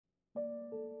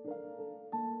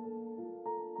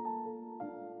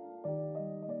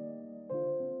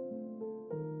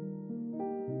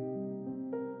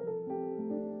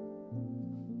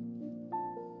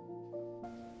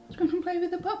Come and play with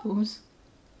the bubbles.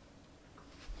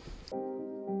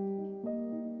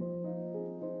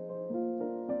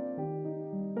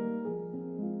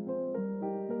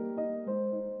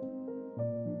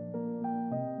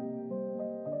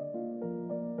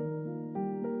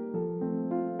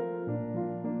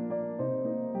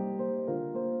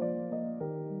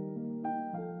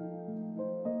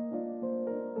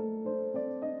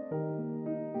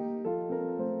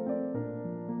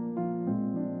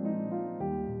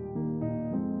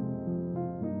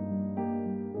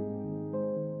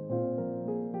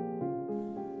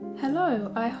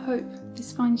 Hello, I hope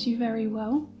this finds you very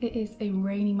well. It is a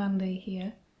rainy Monday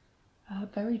here,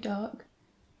 very dark.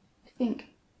 I think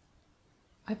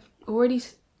I've already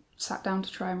sat down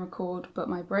to try and record, but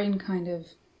my brain kind of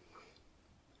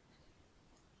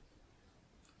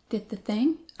did the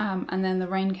thing, and then the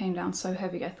rain came down so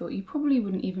heavy I thought you probably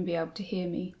wouldn't even be able to hear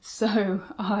me. So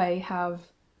I have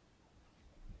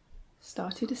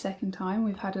started a second time.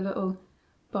 We've had a little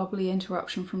bubbly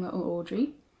interruption from little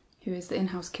Audrey, who is the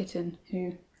in-house kitten,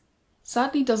 who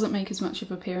sadly doesn't make as much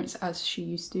of an appearance as she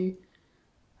used to.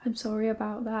 I'm sorry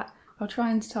about that. I'll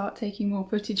try and start taking more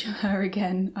footage of her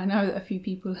again. I know that a few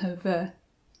people have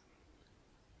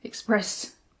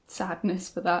expressed sadness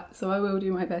for that, so I will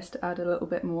do my best to add a little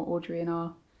bit more Audrey in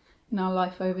our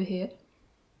life over here.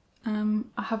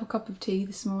 I have a cup of tea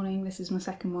this morning. This is my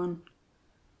second one,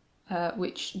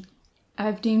 which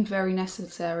I've deemed very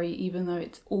necessary, even though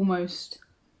it's almost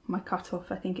my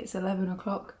cut-off. I think it's 11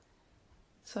 o'clock,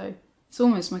 so it's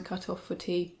almost my cut-off for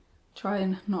tea. Try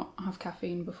and not have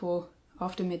caffeine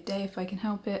after midday if I can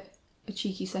help it. A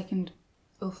cheeky second,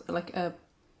 like an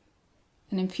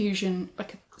infusion,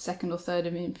 like a second or third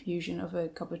of an infusion of a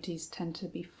cup of teas tend to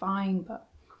be fine, but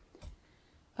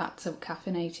that's a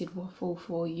caffeinated waffle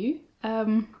for you.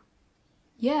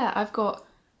 Yeah, I've got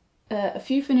a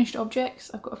few finished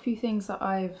objects. I've got a few things that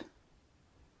I've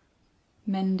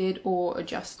mended or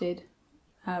adjusted,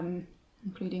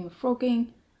 including the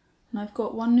frogging, and I've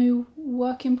got one new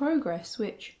work in progress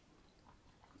which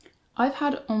I've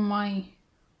had on my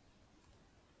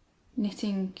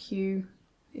knitting queue,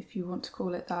 if you want to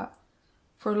call it that,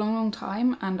 for a long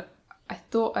time, and I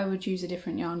thought I would use a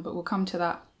different yarn, but we'll come to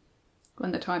that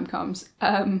when the time comes.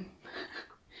 Yeah,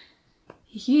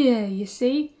 you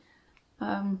see,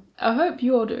 I hope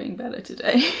you're doing better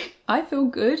today. I feel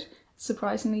good.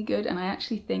 Surprisingly good, and I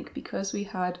actually think because we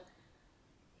had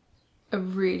a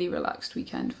really relaxed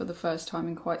weekend for the first time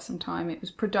in quite some time, it was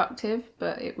productive,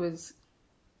 but it was,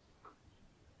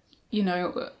 you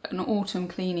know, an autumn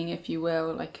cleaning, if you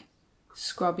will, like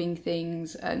scrubbing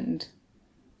things and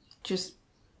just,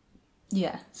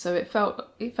 yeah, so it felt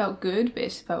good, but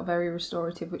it felt very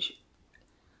restorative, which,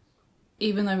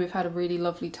 even though we've had a really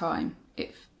lovely time,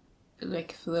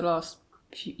 like for the last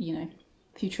few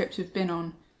trips we've been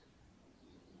on,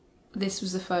 this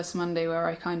was the first Monday where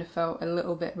I kind of felt a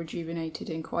little bit rejuvenated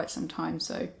in quite some time,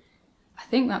 so I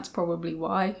think that's probably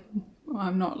why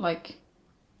I'm not like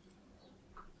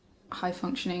high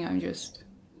functioning, I'm just,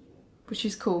 which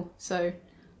is cool. So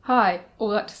hi, all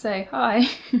that to say hi.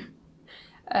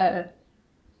 I'm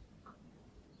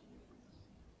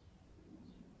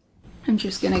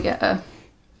just gonna get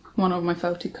one of my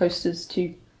felted coasters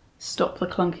to stop the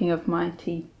clunking of my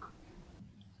tea.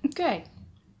 Okay,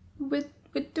 we're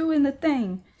doing the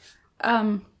thing.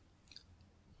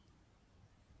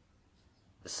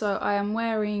 So I am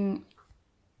wearing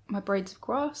my Braids of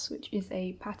Grass, which is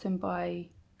a pattern by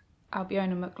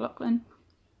Albiona McLaughlin.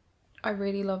 I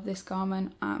really love this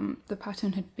garment. The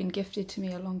pattern had been gifted to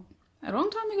me a long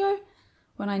time ago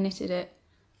when I knitted it,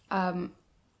 and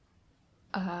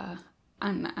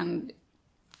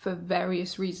for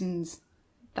various reasons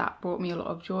that brought me a lot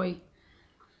of joy.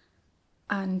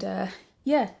 And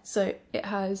yeah, so it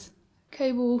has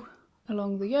cable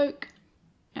along the yoke,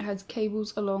 it has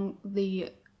cables along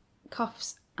the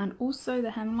cuffs and also the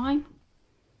hemline.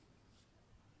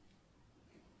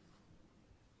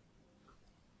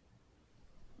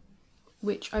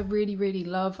 Which I really, really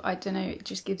love. I don't know, it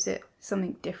just gives it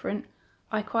something different.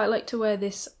 I quite like to wear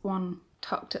this one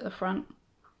tucked at the front.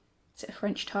 Is it a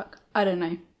French tuck? I don't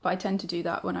know, but I tend to do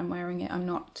that when I'm wearing it. I'm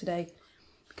not today,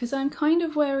 because I'm kind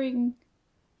of wearing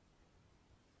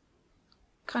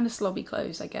kind of slobby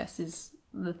clothes, I guess, is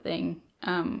the thing.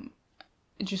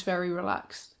 Just very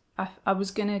relaxed. I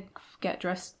was gonna get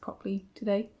dressed properly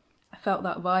today. I felt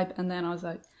that vibe, and then I was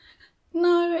like,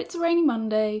 no, it's a rainy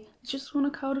Monday. I just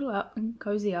want to cuddle up and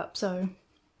cozy up, so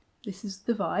this is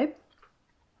the vibe.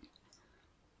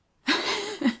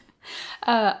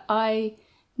 I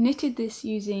knitted this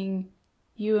using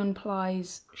Ewan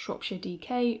Ply's Shropshire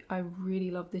DK. I really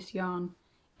love this yarn.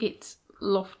 It's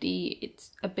lofty,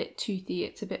 it's a bit toothy,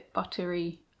 it's a bit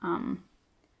buttery,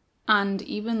 and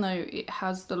even though it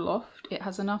has the loft, it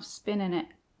has enough spin in it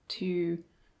to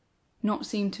not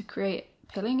seem to create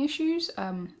pilling issues.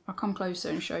 I'll come closer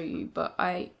and show you, but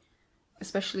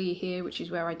especially here, which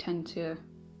is where I tend to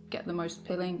get the most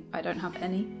pilling, I don't have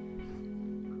any.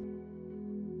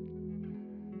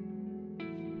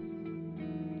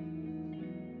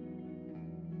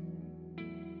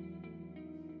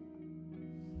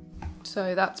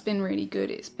 So that's been really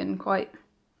good. It's been quite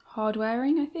hard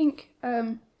wearing, I think.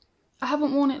 I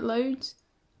haven't worn it loads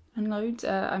and loads.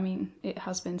 I mean, it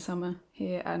has been summer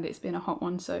here and it's been a hot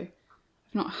one, so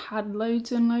I've not had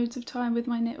loads and loads of time with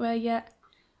my knitwear yet,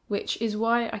 which is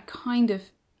why I kind of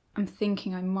am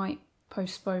thinking I might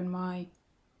postpone my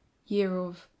year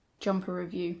of jumper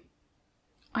review.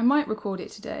 I might record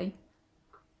it today,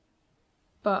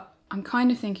 but I'm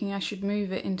kind of thinking I should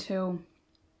move it until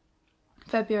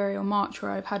February or March,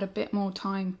 where I've had a bit more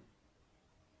time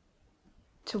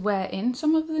to wear in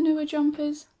some of the newer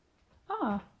jumpers.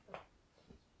 Ah,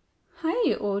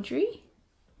 hi Audrey.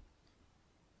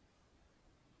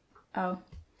 Oh,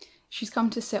 she's come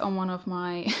to sit on one of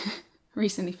my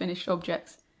recently finished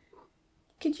objects.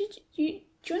 Do you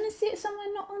want to sit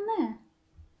somewhere not on there?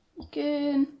 You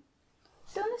can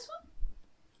sit on this one?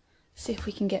 See if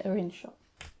we can get her in shot.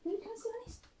 You can sit on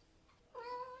this.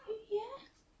 Yeah,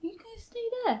 you can stay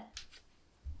there.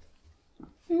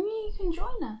 Maybe you can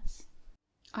join us.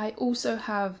 I also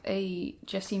have a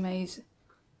Jessie May's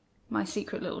My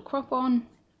Secret Little Crop on.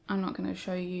 I'm not going to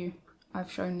show you.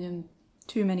 I've shown them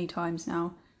too many times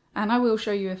now, and I will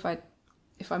show you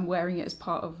if I'm wearing it as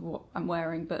part of what I'm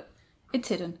wearing, but it's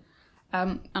hidden.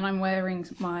 And I'm wearing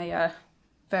my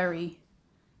very,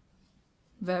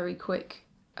 very quick,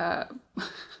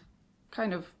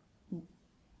 kind of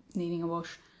needing a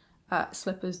wash,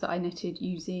 slippers that I knitted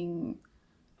using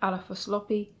Alafos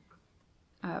Loppy.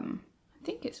 I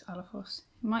think it's Alafos.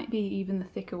 It might be even the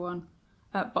thicker one.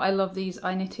 But I love these.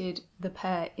 I knitted the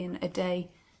pair in a day,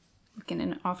 like in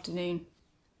an afternoon.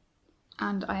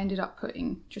 And I ended up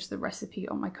putting just the recipe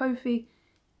on my Ko-fi.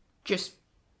 Just,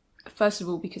 first of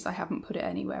all, because I haven't put it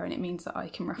anywhere, and it means that I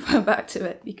can refer back to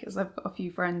it because I've got a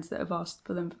few friends that have asked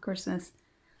for them for Christmas.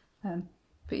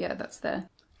 But yeah, that's there.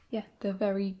 Yeah, they're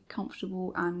very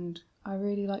comfortable and I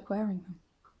really like wearing them.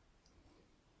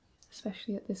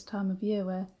 Especially at this time of year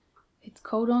where it's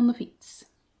cold on the feet.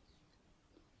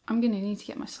 I'm gonna need to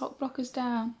get my sock blockers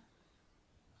down.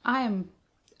 I am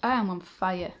on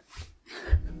fire.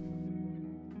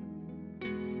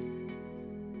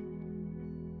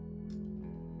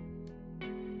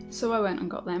 So I went and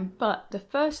got them, but the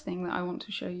first thing that I want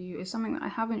to show you is something that I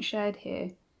haven't shared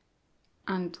here,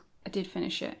 and I did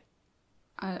finish it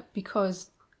because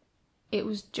it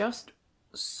was just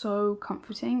so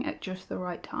comforting at just the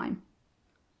right time.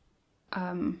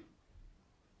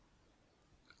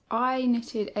 I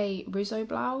knitted a Rizzo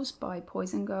blouse by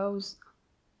Poison Girls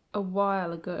a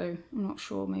while ago, I'm not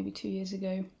sure, maybe 2 years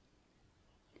ago.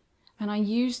 And I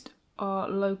used our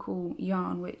local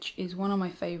yarn, which is one of my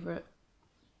favourite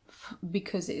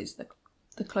because it is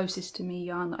the closest to me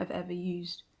yarn that I've ever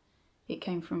used. It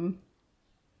came from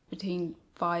between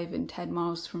 5 and 10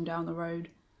 miles from down the road.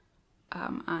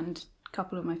 And a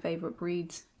couple of my favourite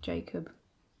breeds, Jacob,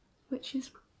 which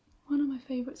is one of my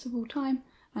favourites of all time,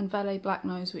 and Valet Black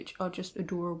Nose, which are just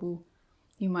adorable.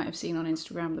 You might have seen on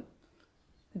Instagram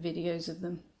the videos of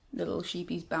them, the little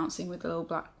sheepies bouncing with the little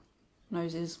black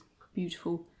noses.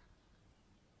 Beautiful.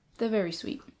 They're very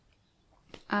sweet.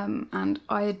 And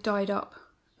I had dyed up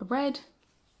a red,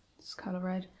 this colour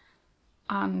red,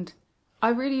 and I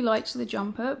really liked the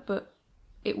jumper, but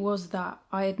it was that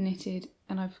I had knitted,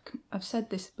 and I've said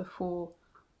this before,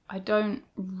 I don't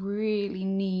really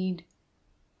need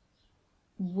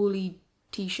woolly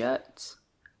t-shirts.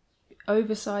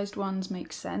 Oversized ones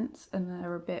make sense and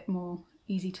they're a bit more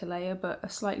easy to layer, but a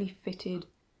slightly fitted,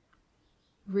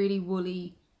 really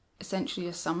woolly, essentially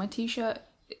a summer t-shirt,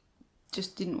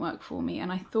 just didn't work for me.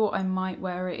 And I thought I might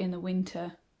wear it in the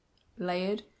winter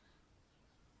layered,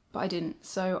 but I didn't.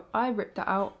 So I ripped that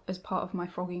out as part of my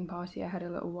frogging party I had a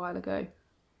little while ago,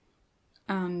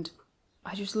 and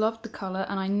I just loved the colour,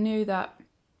 and I knew that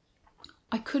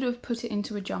I could have put it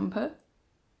into a jumper,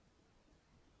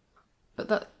 but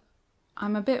that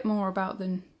I'm a bit more about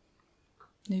the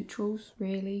neutrals,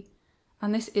 really.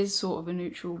 And this is sort of a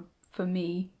neutral for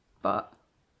me, but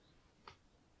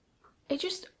it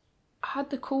just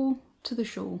had the call to the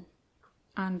shawl,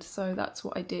 and so that's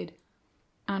what I did.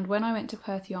 And when I went to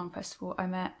Perth Yarn Festival, I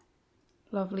met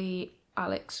lovely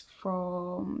Alex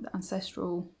from the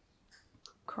Ancestral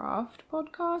Craft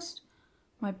podcast.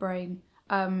 My brain.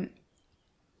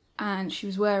 and she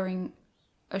was wearing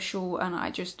a shawl, and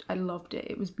I loved it.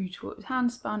 It was beautiful. It was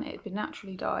hand spun, it had been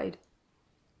naturally dyed,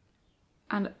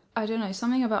 and I don't know,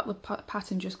 something about the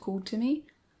pattern just called to me,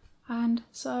 and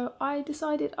so I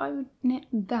decided I would knit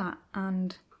that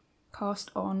and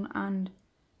cast on, and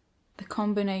the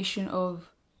combination of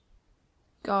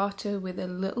garter with a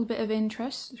little bit of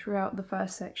interest throughout the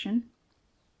first section,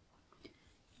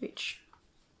 which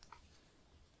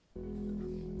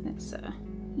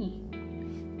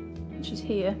which is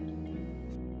here.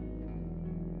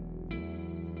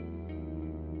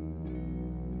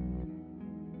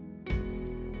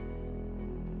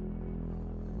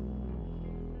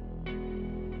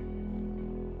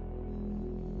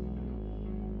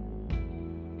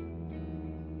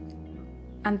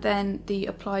 And then the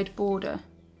applied border,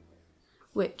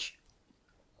 which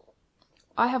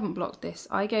I haven't blocked this.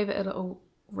 I gave it a little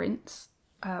rinse,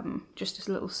 just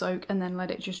a little soak, and then let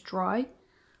it just dry.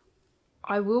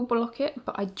 I will block it,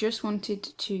 but I just wanted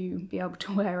to be able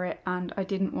to wear it, and I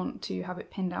didn't want to have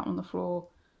it pinned out on the floor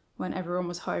when everyone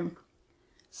was home.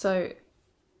 So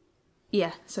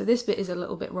yeah, so this bit is a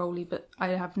little bit rolly, but I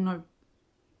have no,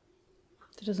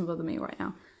 it doesn't bother me right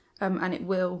now. And it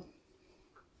will,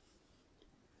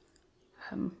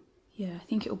 yeah, I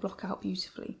think it will block out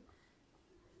beautifully.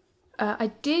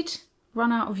 I did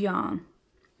run out of yarn.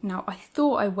 Now, I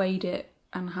thought I weighed it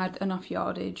and had enough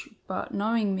yardage, but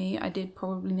knowing me, I did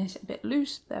probably knit it a bit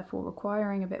loose, therefore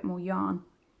requiring a bit more yarn.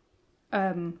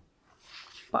 But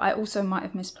I also might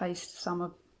have misplaced some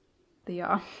of the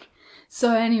yarn.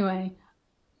 So anyway,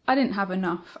 I didn't have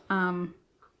enough, and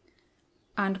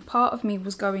part of me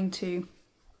was going to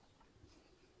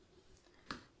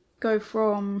go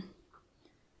from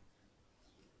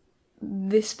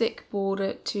this thick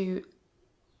border to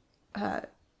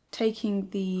taking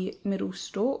the middle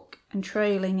stalk and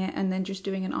trailing it, and then just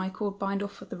doing an I-cord bind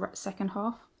off for the second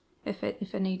half if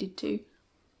I needed to.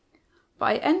 But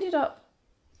I ended up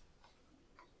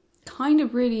kind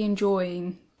of really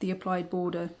enjoying the applied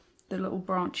border, the little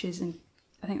branches, and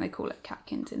I think they call it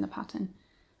catkins in the pattern.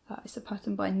 It's a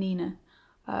pattern by Nina.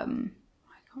 I can't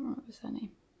remember her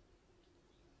name.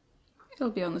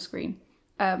 It'll be on the screen.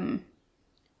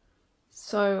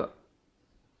 So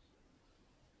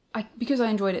because I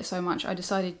enjoyed it so much, I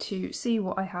decided to see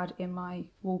what I had in my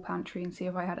wall pantry and see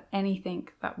if I had anything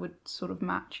that would sort of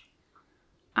match.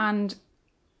 And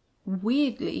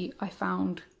weirdly, I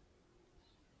found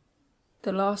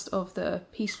the last of the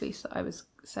piece fleece that I was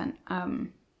sent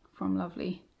from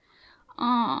lovely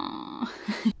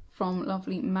from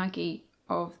lovely Maggie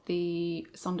of the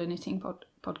Sonder Knitting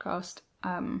podcast.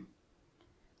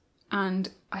 And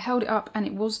I held it up and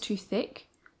it was too thick,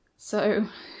 so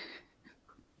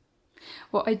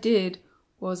what I did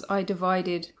was I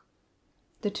divided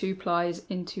the 2 plies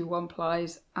into 1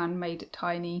 plies and made it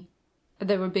tiny.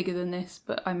 They were bigger than this,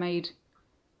 but I made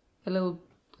a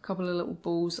couple of little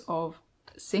balls of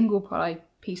single ply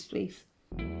piece fleece.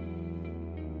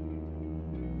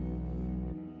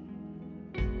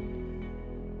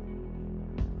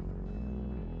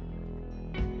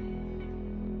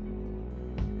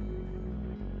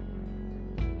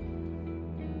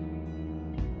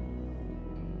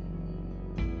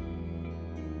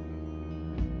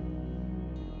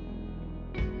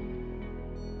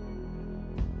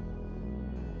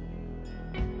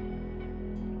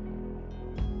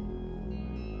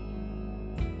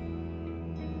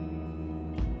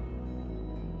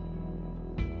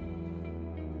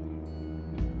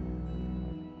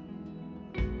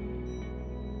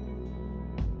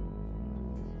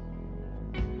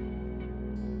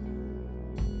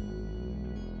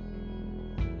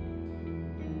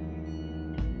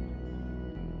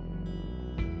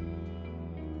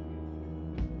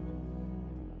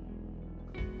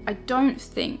 I don't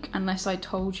think, unless I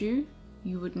told you,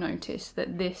 you would notice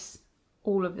that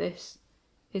all of this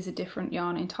is a different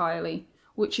yarn entirely,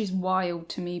 which is wild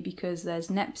to me because there's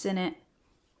neps in it,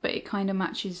 but it kind of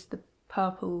matches the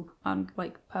purple and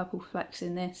like purple flecks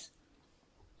in this.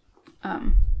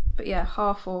 But yeah,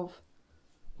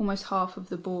 almost half of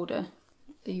the border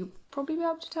that you'll probably be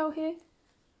able to tell here.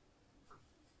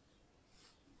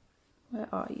 Where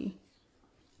are you?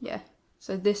 Yeah,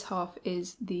 so this half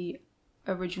is the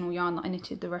original yarn that I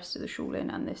knitted the rest of the shawl in,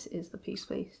 and this is the piece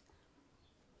fleece.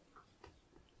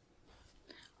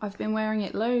 I've been wearing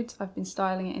it loads. I've been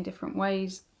styling it in different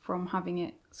ways, from having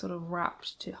it sort of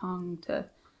wrapped to hung to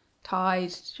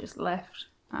tied to just left.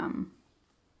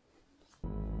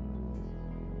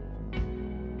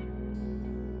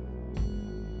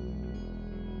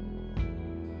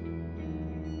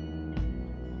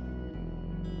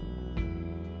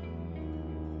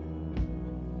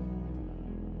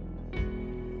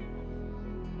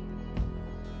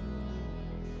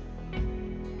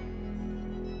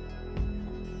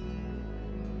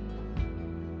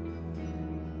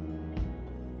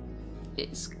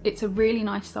 it's a really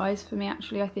nice size for me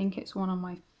actually. I think it's one of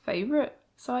my favourite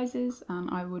sizes, and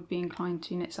I would be inclined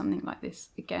to knit something like this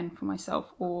again for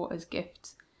myself or as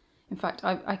gifts. In fact,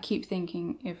 I keep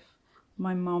thinking if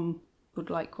my mum would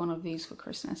like one of these for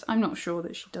Christmas. I'm not sure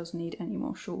that she does need any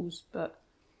more shawls, but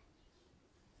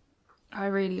I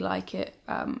really like it,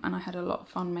 and I had a lot of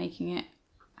fun making it,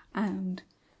 and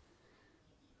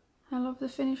I love the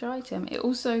finished item. It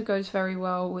also goes very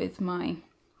well with my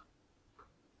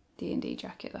D&D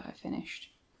jacket that I finished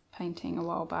painting a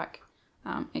while back.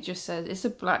 It just says, it's a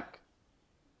black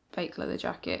fake leather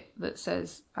jacket that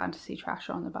says Fantasy Trash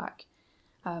on the back,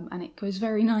 and it goes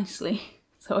very nicely.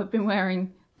 So I've been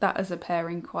wearing that as a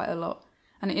pairing quite a lot,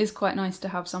 and it is quite nice to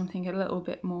have something a little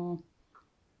bit more,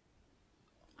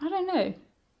 I don't know,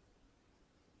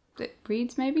 it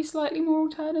reads maybe slightly more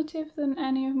alternative than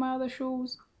any of my other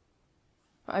shawls,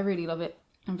 but I really love it.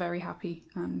 I'm very happy,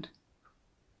 and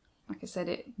like I said,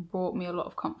 it brought me a lot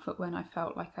of comfort when I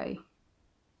felt like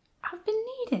I've been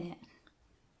needing it.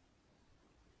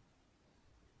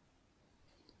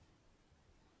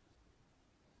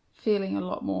 Feeling a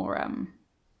lot more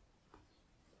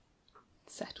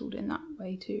settled in that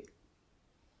way too.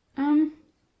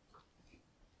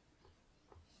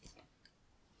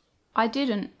 I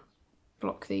didn't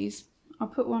block these. I'll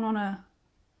put one on a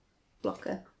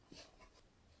blocker.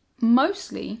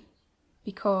 Mostly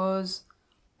because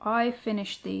I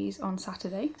finished these on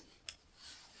Saturday,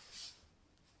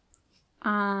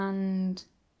 and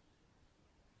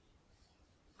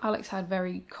Alex had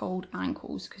very cold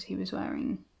ankles because he was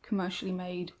wearing commercially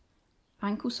made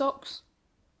ankle socks,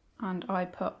 and I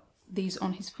put these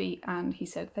on his feet and he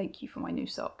said thank you for my new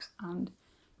socks and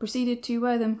proceeded to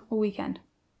wear them all weekend.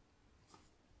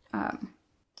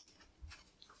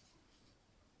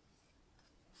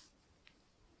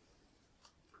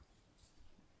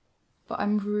 But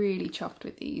I'm really chuffed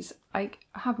with these. I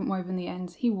haven't woven the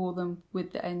ends. He wore them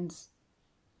with the ends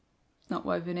not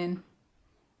woven in.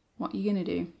 What are you gonna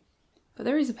do? But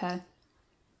there is a pair.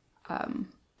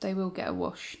 They will get a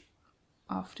wash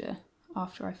after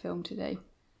I film today.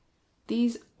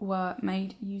 These were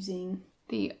made using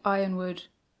the Ironwood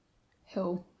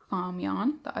Hill Farm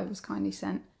yarn that I was kindly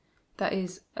sent. That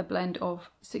is a blend of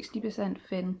 60%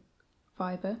 Finn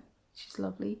fibre, which is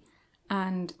lovely,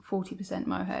 and 40%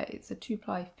 mohair. It's a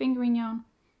 2-ply fingering yarn.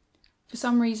 For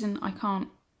some reason I can't,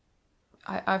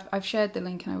 I've shared the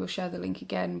link and I will share the link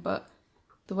again, but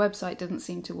the website doesn't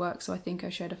seem to work, so I think I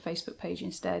shared a Facebook page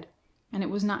instead, and it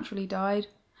was naturally dyed.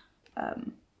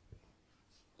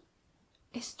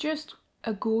 It's just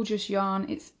a gorgeous yarn.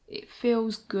 It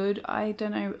feels good. I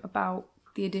don't know about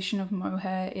the addition of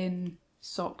mohair in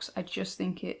socks. I just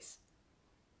think it's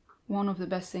one of the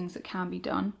best things that can be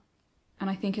done, and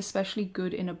I think especially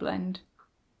good in a blend,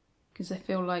 because I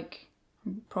feel like,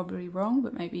 I'm probably wrong,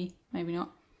 but maybe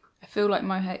not, I feel like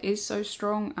mohair is so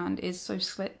strong and is so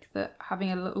slick that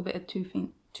having a little bit of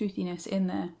toothiness in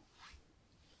there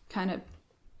kind of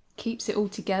keeps it all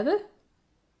together.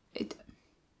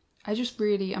 I just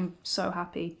really am so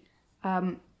happy.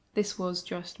 This was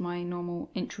just my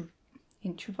normal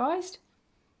improvised.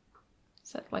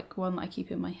 Is that like one that I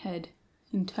keep in my head?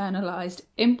 Internalized,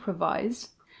 improvised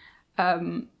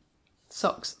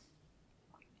socks.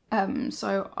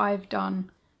 So I've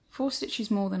done 4 stitches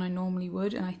more than I normally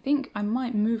would, and I think I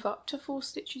might move up to 4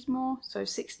 stitches more, so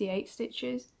 68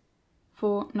 stitches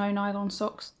for no nylon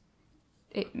socks.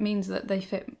 It means that they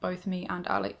fit both me and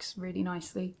Alex really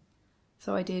nicely.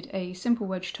 So I did a simple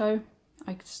wedge toe.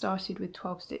 I started with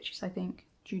 12 stitches, I think,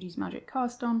 Judy's Magic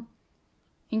cast on,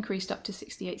 increased up to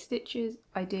 68 stitches.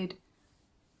 I did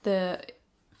the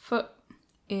foot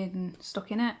in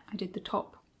stockinette, I did the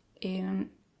top in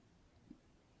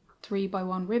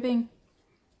 3x1 ribbing,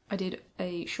 I did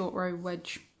a short row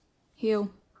wedge heel,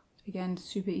 again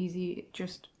super easy,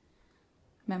 just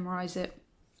memorize it,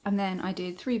 and then I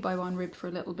did 3x1 rib for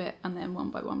a little bit, and then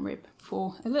 1x1 rib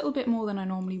for a little bit more than I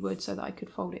normally would, so that I could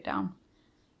fold it down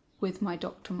with my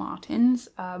Dr. Martens,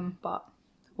 but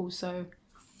also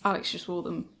Alex just wore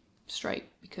them straight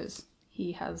because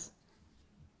he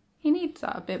needs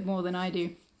that a bit more than I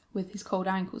do with his cold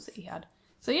ankles that he had.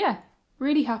 So yeah,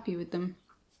 really happy with them,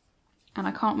 and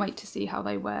I can't wait to see how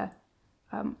they wear.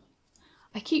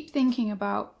 I keep thinking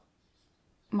about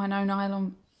my no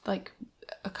nylon, like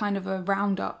a kind of a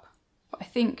roundup, but I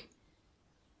think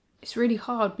it's really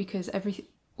hard because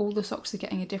all the socks are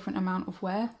getting a different amount of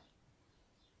wear,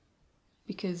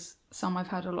 because some I've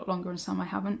had a lot longer and some I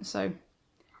haven't, so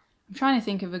I'm trying to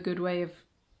think of a good way of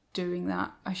doing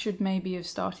that. I should maybe have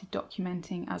started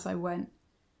documenting as I went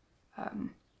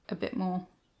a bit more,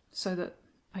 so that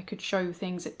I could show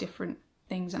things at different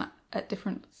things and at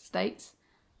different states.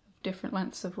 different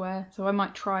lengths of wear, so I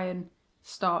might try and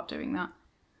start doing that.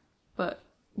 But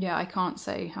yeah, I can't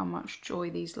say how much joy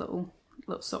these little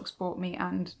socks brought me,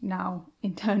 and now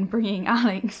in turn bringing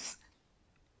Alex.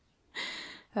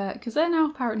 Because they're now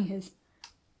apparently his.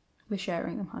 We're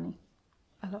sharing them, honey.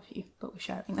 I love you, but we're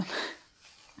sharing them.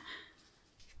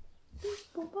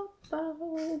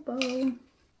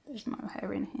 There's my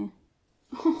hair in here.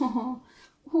 Oh,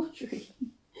 Audrey.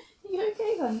 Are you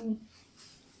okay, honey?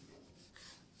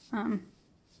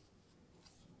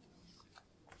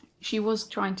 She was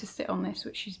trying to sit on this,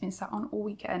 which she's been sat on all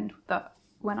weekend, that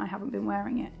when I haven't been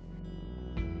wearing it.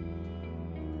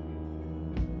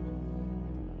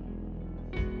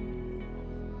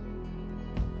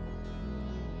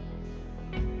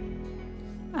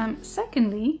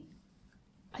 Secondly,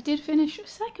 I did finish a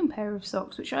second pair of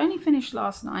socks, which I only finished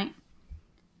last night.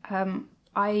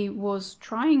 I was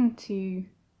trying to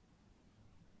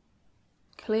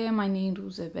clear my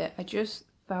needles a bit. I just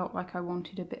felt like I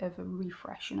wanted a bit of a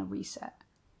refresh and a reset.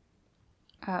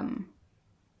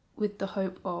 With the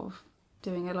hope of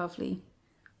doing a lovely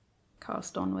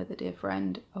cast on with a dear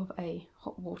friend of a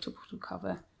hot water bottle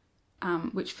cover,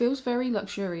 which feels very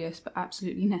luxurious but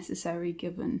absolutely necessary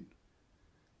given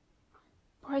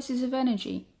prices of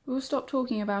energy. We'll stop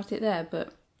talking about it there,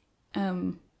 but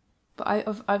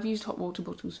I've used hot water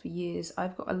bottles for years.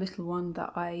 I've got a little one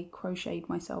that I crocheted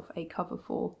myself a cover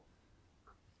for,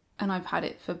 and I've had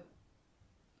it for,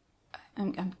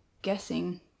 I'm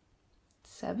guessing,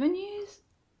 7 years?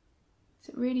 Has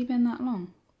it really been that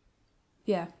long?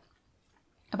 Yeah,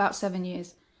 about 7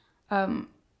 years. But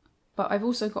I've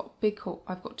also got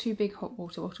I've got 2 big hot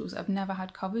water bottles. I've never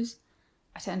had covers.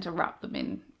 I tend to wrap them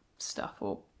in stuff,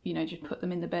 or just put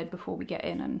them in the bed before we get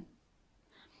in. And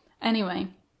anyway,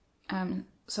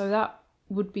 so that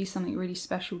would be something really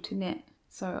special to knit.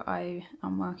 So I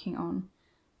am working on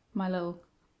my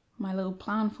little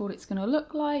plan for what it's going to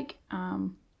look like.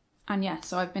 And yeah,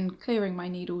 so I've been clearing my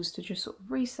needles to just sort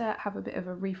of reset, have a bit of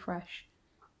a refresh.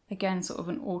 Again, sort of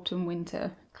an autumn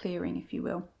winter clearing, if you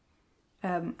will.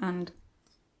 And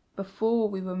before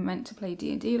we were meant to play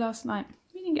D&D last night,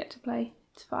 we didn't get to play.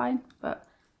 It's fine, but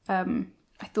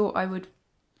I thought I would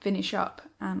finish up,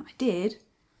 and I did,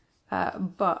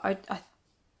 but I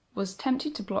was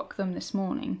tempted to block them this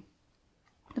morning,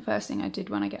 the first thing I did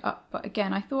when I get up, but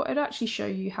again, I thought I'd actually show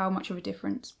you how much of a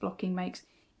difference blocking makes,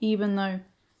 even though,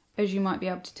 as you might be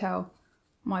able to tell,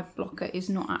 my blocker is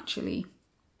not actually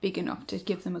big enough to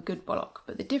give them a good block,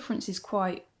 but the difference is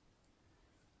quite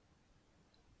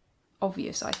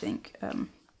obvious, I think.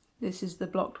 This is the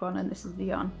blocked one and this is the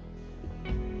yarn.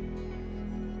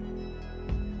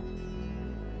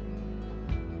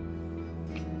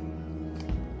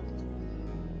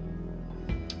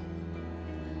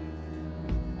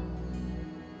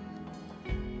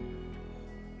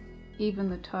 Even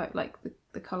the type, like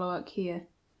the colour work here.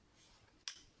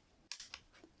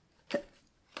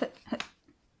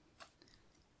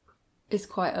 Is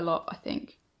quite a lot, I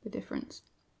think, the difference.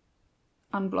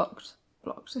 Unblocked,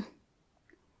 blocked.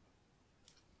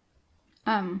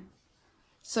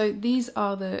 So these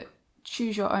are the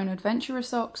Choose Your Own Adventurer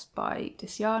socks by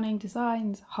Disyarning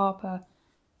Designs, Harper.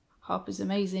 Harper's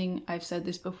amazing. I've said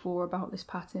this before about this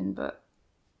pattern, but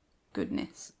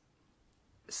goodness.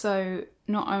 So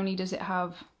not only does it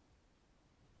have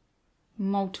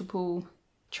multiple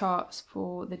charts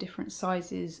for the different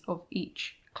sizes of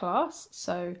each class,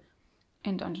 so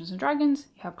in Dungeons & Dragons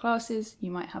you have classes,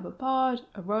 you might have a bard,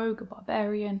 a rogue, a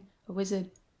barbarian, a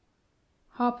wizard.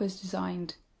 Harper's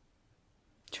designed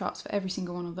charts for every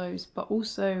single one of those, but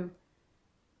also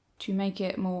to make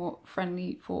it more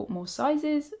friendly for more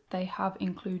sizes, they have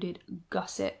included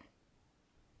gusset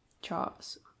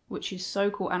charts, which is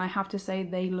so cool, and I have to say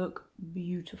they look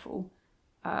beautiful.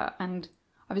 And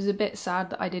I was a bit sad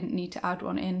that I didn't need to add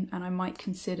one in, and I might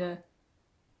consider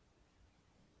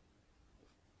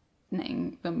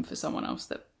knitting them for someone else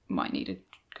that might need a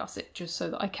gusset just so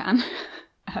that I can.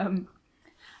 I'm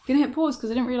gonna hit pause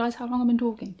because I didn't realise how long I've been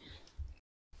talking.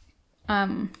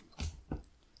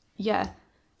 Yeah,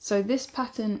 so this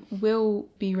pattern will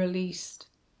be released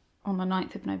on the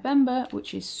 9th of November,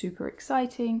 which is super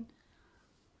exciting.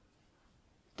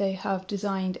 They have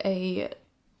designed a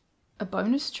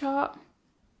bonus chart.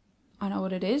 I know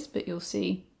what it is, but you'll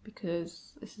see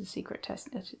because this is a secret test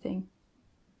thing.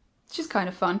 It's just kind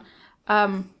of fun.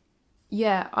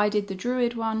 Yeah, I did the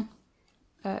Druid one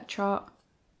chart,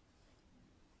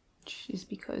 which is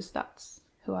because that's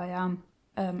who I am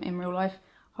in real life.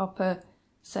 Harper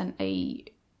sent a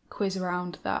quiz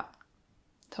around that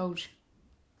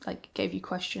gave you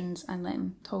questions and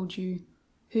then told you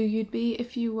who you'd be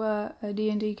if you were a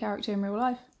D&D character in real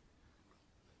life.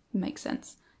 makes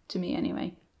sense to me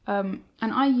anyway. And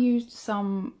I used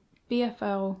some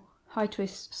BFL high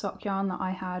twist sock yarn that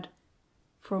I had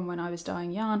from when I was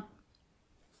dyeing yarn.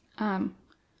 And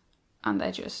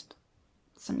they're just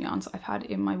some yarns I've had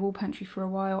in my wool pantry for a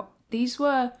while.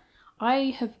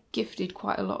 I have gifted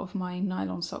quite a lot of my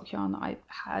nylon sock yarn that I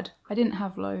had. I didn't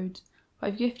have loads, but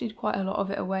I've gifted quite a lot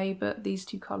of it away, but these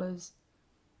two colours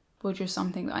were just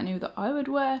something that I knew that I would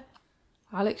wear.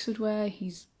 Alex would wear.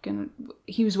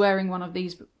 He was wearing one of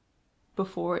these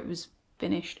before it was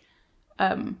finished.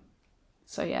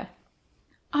 So yeah,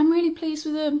 I'm really pleased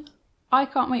with them. I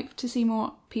can't wait to see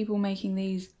more people making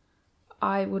these.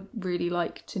 I would really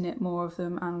like to knit more of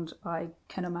them, and I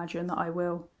can imagine that I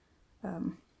will.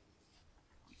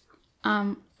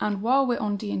 And while we're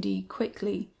on D&D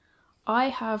quickly, I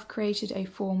have created a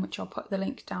form which I'll put the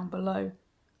link down below.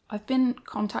 I've been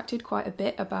contacted quite a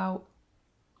bit about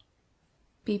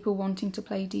people wanting to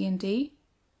play D&D,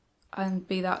 and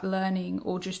be that learning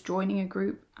or just joining a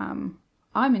group. I'm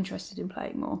interested in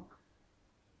playing more,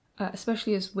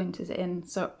 especially as winter's in,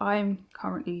 so I'm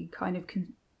currently kind of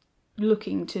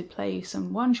looking to play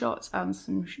some one-shots and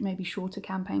some maybe shorter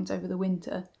campaigns over the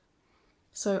winter.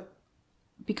 So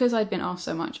because I'd been asked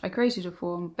so much, I created a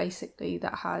form basically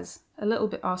that asks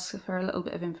for a little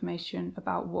bit of information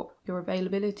about what your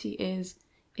availability is,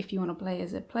 if you want to play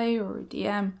as a player or a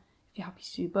DM, if you're happy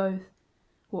to do both,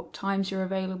 what times you're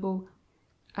available,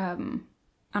 and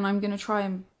I'm going to try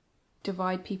and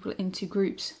divide people into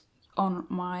groups on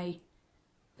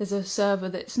there's a server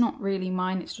that's not really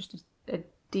mine, it's just a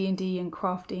D&D and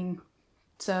crafting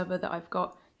server that I've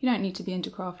got. You don't need to be into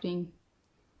crafting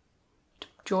to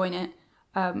join it,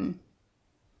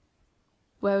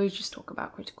 where we just talk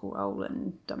about Critical Role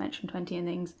and Dimension 20 and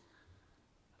things.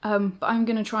 But I'm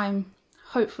going to try and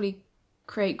hopefully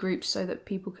create groups so that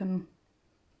people can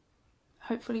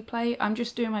hopefully play. I'm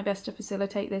just doing my best to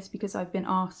facilitate this because I've been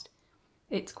asked.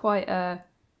 It's quite a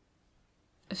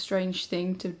strange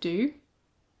thing to do,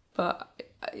 but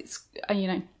it's,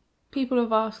 people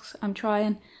have asked, I'm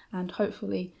trying, and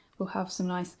hopefully we'll have some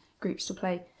nice groups to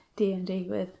play D&D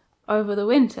with over the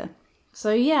winter.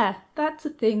 So yeah, that's a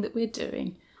thing that we're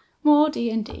doing. More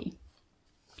D&D.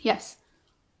 Yes,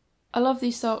 I love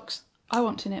these socks. I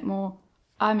want to knit more.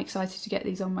 I'm excited to get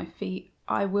these on my feet.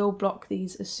 I will block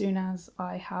these as soon as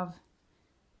I have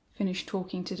finished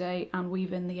talking today and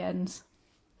weave in the ends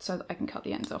so that I can cut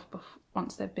the ends off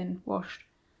once they've been washed.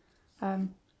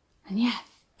 And yeah,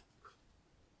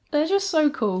 they're just so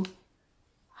cool.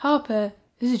 Harper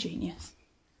is a genius.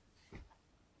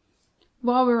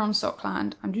 While we're on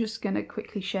Sockland, I'm just going to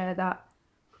quickly share that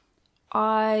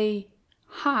I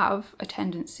have a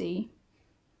tendency,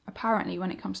 apparently when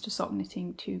it comes to sock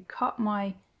knitting, to cut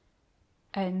my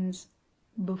ends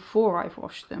before I've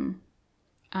washed them,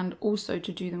 and also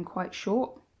to do them quite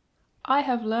short. I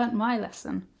have learnt my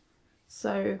lesson,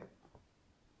 so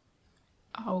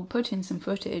I'll put in some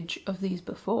footage of these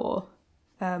before,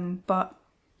 but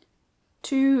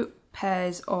 2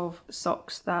 pairs of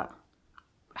socks that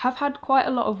have had quite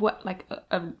a lot of wet,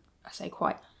 I say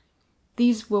quite,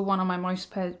 these were one of my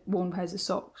most worn pairs of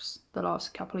socks the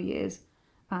last couple of years,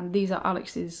 and these are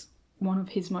Alex's, one of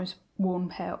his most worn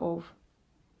pair of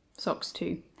socks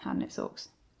too, hand knit socks.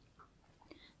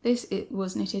 It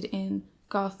was knitted in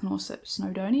Garth Norset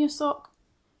Snowdonia sock,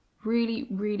 really,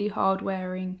 really hard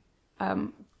wearing.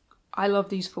 I love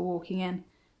these for walking in.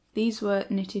 These were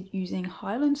knitted using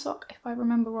Highland sock, if I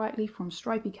remember rightly, from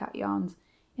Stripy Cat Yarns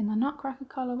in the Nutcracker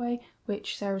colourway,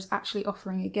 which Sarah's actually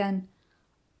offering again.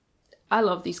 I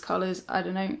love these colours. I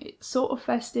don't know, it's sort of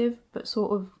festive, but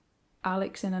sort of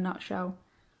Alex in a nutshell.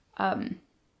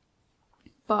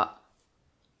 But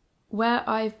where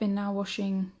I've been now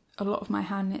washing a lot of my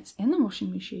hand knits in the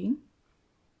washing machine.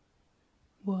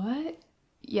 What?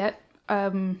 Yep.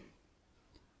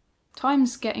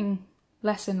 Time's getting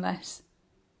less and less,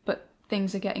 but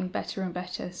things are getting better and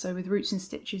better. So with roots and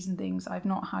stitches and things, I've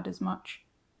not had as much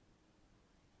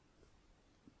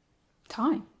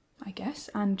time, I guess,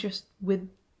 and just with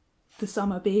the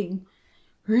summer being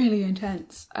really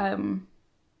intense.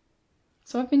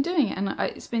 So I've been doing it, and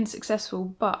it's been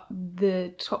successful, but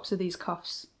the tops of these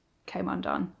cuffs came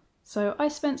undone. So I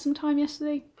spent some time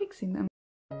yesterday fixing them.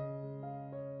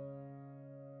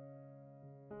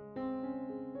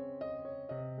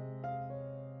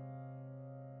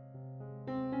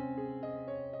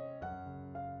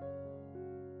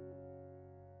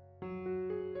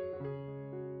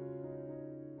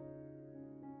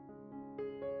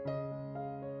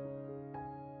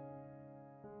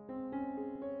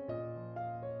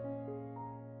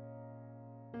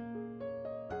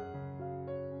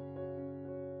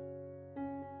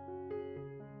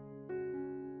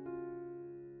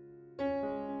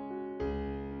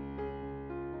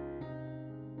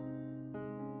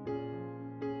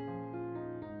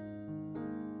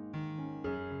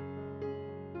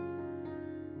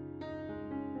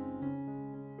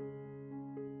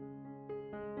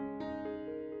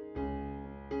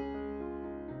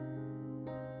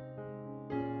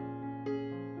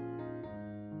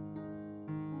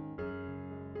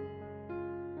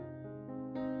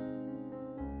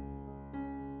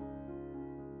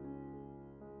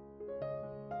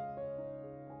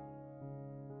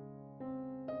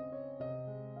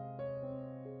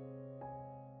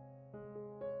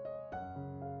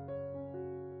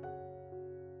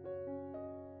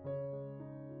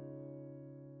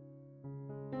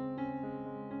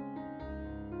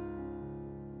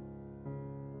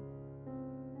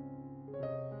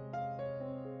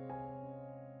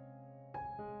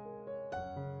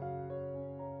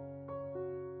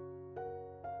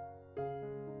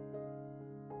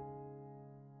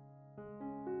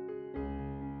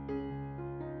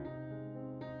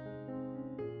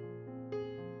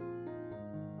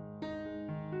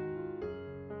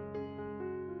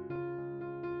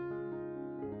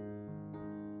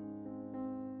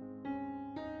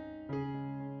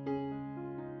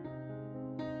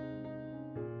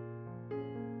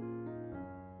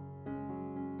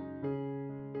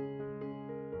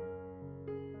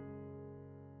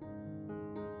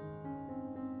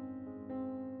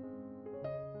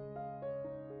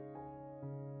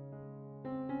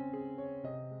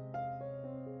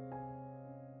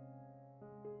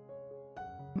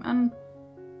 and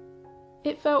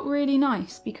it felt really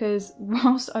nice because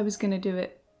whilst I was going to do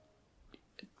it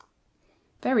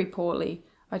very poorly,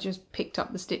 I just picked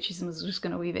up the stitches and was just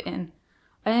going to weave it in.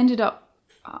 I ended up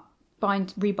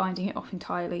rebinding it off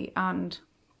entirely and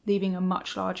leaving a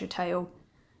much larger tail,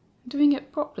 doing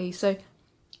it properly. So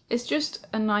it's just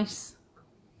a nice,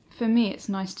 for me it's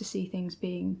nice to see things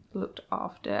being looked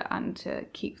after and to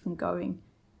keep them going.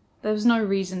 There was no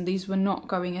reason, these were not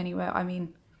going anywhere. I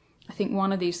mean, I think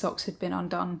one of these socks had been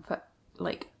undone for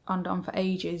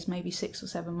ages, maybe 6 or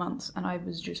 7 months, and I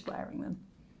was just wearing them.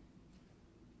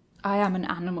 I am an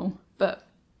animal, but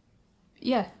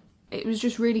yeah, it was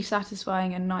just really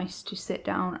satisfying and nice to sit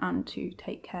down and to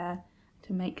take care,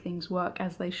 to make things work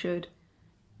as they should,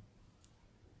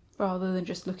 rather than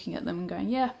just looking at them and going,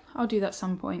 yeah, I'll do that at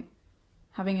some point.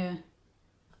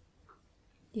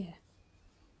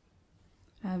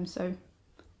 So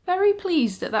very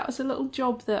pleased that that was a little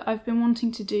job that I've been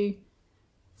wanting to do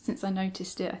since I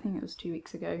noticed it. I think it was 2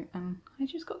 weeks ago, and I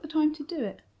just got the time to do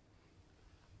it.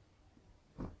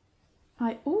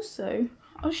 I'll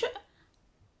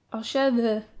share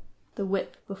the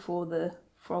whip before the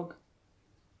frog.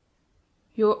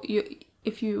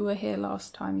 If you were here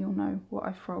last time, you'll know what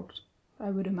I frogged,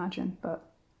 I would imagine,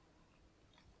 but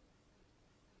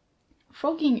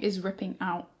frogging is ripping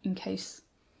out, in case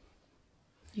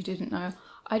you didn't know.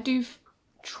 I do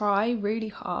try really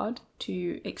hard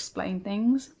to explain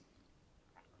things,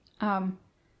 and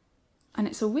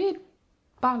it's a weird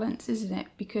balance, isn't it?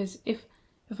 Because if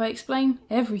I explain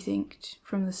everything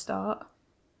from the start,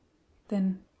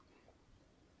 then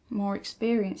more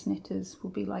experienced knitters will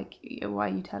be like, why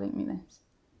are you telling me this?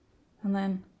 And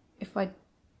then if I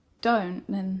don't,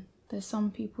 then there's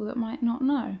some people that might not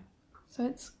know.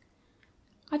 So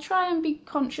I try and be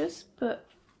conscious, but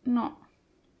not.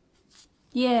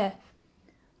 Yeah.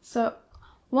 So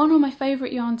one of my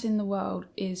favourite yarns in the world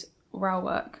is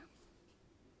Rowwork.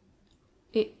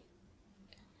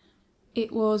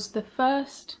 It was the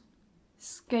first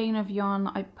skein of yarn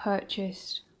that I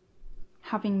purchased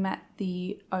having met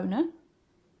the owner.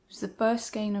 It was the first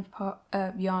skein of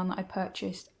yarn that I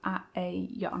purchased at a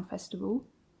yarn festival.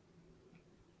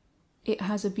 It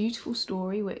has a beautiful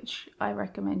story which I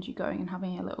recommend you going and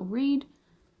having a little read,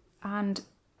 and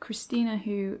Christina,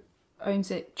 who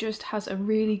owns it, just has a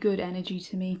really good energy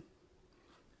to me.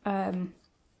 I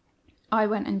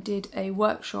went and did a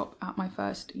workshop at my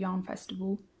first yarn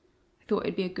festival. I thought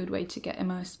it'd be a good way to get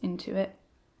immersed into it,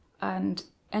 and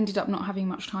ended up not having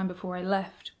much time before I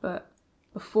left, but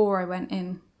before I went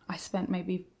in I spent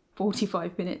maybe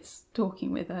 45 minutes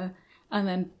talking with her, and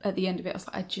then at the end of it I was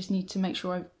like, I just need to make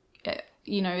sure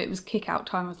it was kick out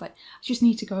time. I was like, I just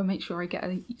need to go and make sure I get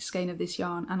a skein of this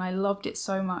yarn, and I loved it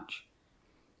so much.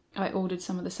 I ordered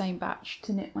some of the same batch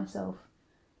to knit myself,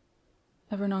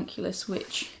 a ranunculus,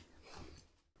 which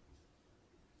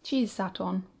she's sat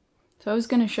on. So I was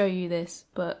going to show you this,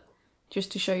 but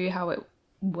just to show you how it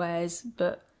wears,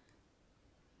 but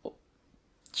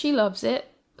she loves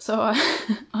it, so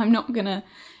I'm not gonna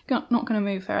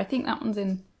move her. I think that one's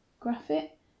in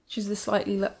graphite, which is the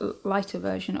slightly lighter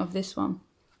version of this one,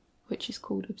 which is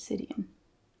called Obsidian.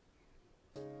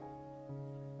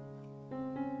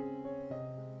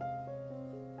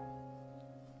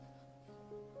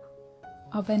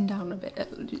 I'll bend down a bit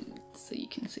so you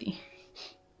can see.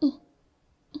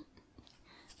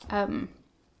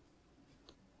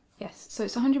 Yes, so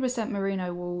it's 100%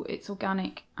 merino wool, it's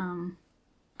organic,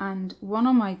 and one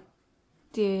of my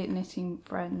dear knitting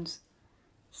friends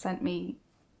sent me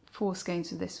 4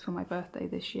 skeins of this for my birthday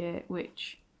this year,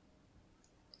 which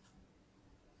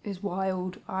is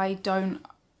wild. I don't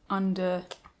undervalue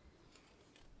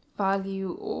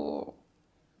or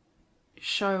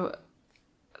show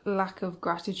lack of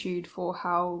gratitude for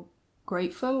how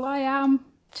grateful I am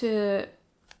to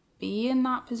be in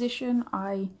that position.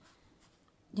 I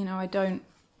don't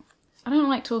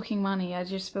like talking money, it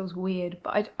just feels weird,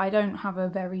 but I don't have a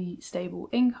very stable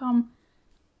income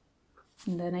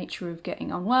in the nature of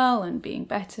getting on well and being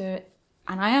better,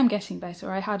 and I am getting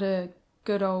better. I had a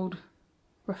good old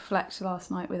reflect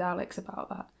last night with Alex about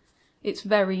that. It's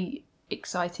very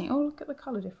exciting. Oh, look at the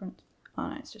colour difference. Oh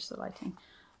no, it's just the lighting.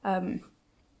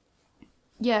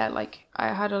 Yeah, like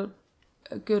I had a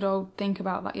good old think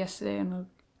about that yesterday, and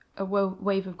a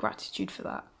wave of gratitude for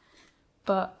that.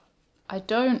 But I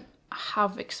don't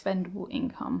have expendable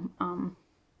income,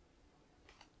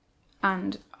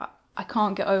 and I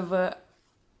can't get over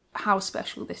how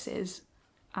special this is,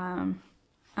 and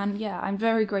yeah, I'm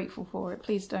very grateful for it.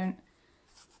 Please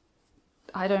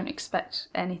I don't expect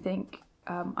anything.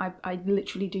 I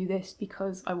literally do this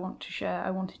because I want to share, I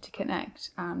wanted to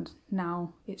connect, and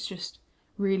now it's just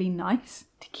really nice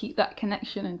to keep that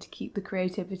connection and to keep the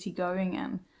creativity going,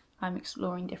 and I'm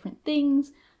exploring different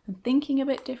things and thinking a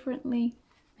bit differently,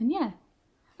 and yeah.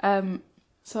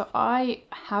 So I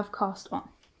have cast on.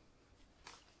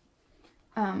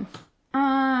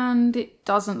 And it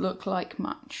doesn't look like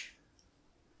much.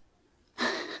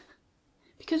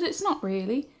 Because it's not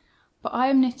really, but I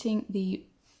am knitting the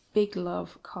Big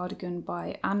Love cardigan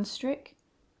by Ankerstrick.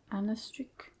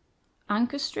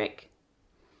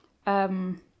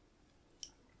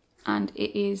 And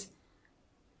it is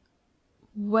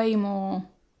way more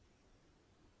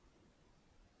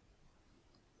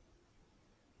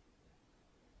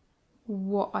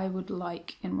what I would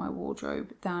like in my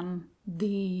wardrobe than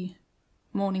the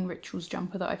Morning Rituals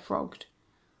jumper that I frogged.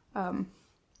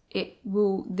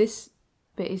 This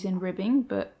bit is in ribbing,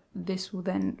 but this will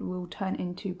turn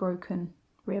into broken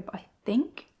rib, I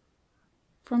think,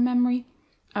 from memory.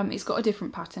 It's got a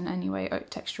different pattern anyway,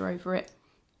 texture over it.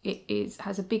 It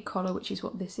has a big collar, which is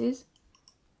what this is.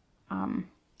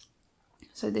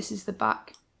 So this is the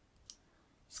back.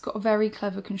 It's got a very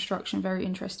clever construction, very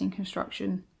interesting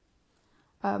construction,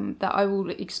 that I will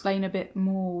explain a bit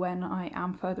more when I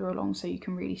am further along, so you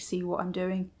can really see what I'm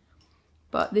doing.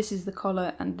 But this is the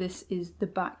collar, and this is the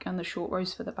back, and the short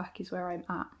rows for the back is where I'm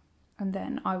at. And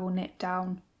then I will knit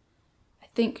down, I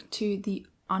think, to the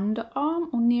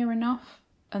underarm or near enough,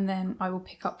 and then I will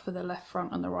pick up for the left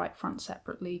front and the right front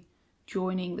separately,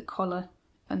 joining the collar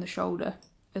and the shoulder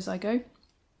as I go.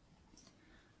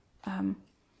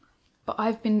 But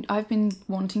I've been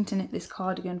wanting to knit this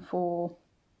cardigan for,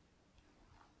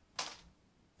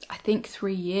 I think,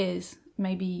 3 years,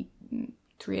 maybe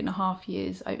 3.5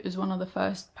 years. It was one of the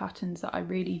first patterns that I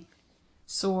really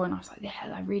saw, and I was like,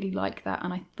 yeah, I really like that.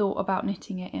 And I thought about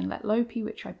knitting it in Let Lopi,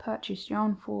 which I purchased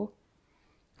yarn for,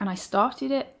 and I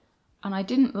started it, and I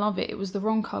didn't love it. It was the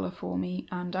wrong colour for me,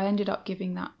 and I ended up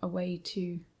giving that away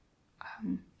to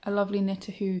a lovely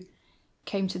knitter who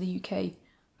came to the UK.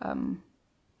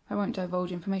 I won't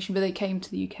divulge information, but they came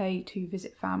to the UK to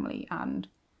visit family and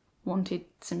wanted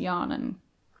some yarn, and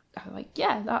I was like,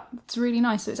 yeah, that's really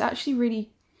nice. So it's actually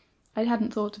really, I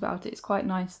hadn't thought about it. It's quite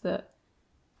nice that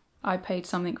I paid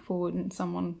something forward and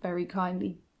someone very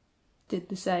kindly did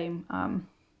the same.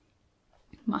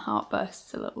 My heart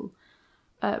bursts a little.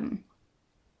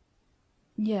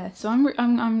 Yeah, so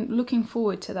I'm looking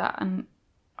forward to that, and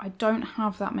I don't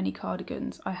have that many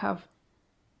cardigans. I have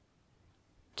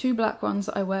 2 black ones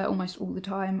that I wear almost all the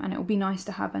time, and it will be nice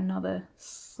to have another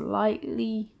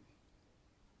slightly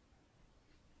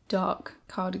dark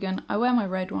cardigan. I wear my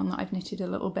red one that I've knitted a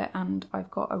little bit, and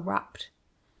I've got a wrapped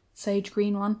sage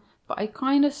green one, but I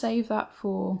kind of save that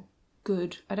for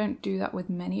good. I don't do that with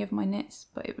many of my knits,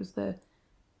 but it was the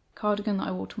cardigan that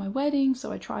I wore to my wedding,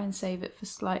 so I try and save it for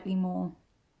slightly more,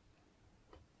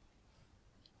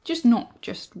 not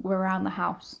just around the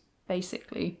house,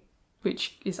 basically,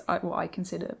 which is what I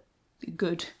consider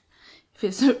good.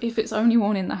 If it's only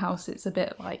worn in the house, it's a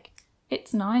bit like,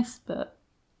 it's nice, but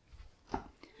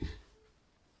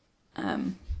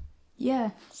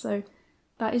yeah, so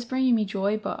that is bringing me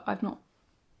joy, but I've not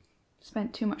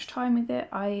spent too much time with it.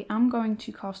 I am going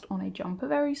to cast on a jumper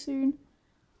very soon,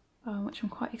 which I'm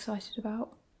quite excited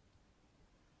about,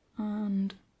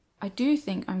 and I do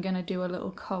think I'm going to do a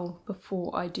little cull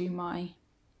before I do my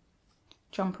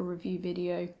jumper review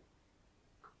video.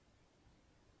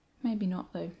 Maybe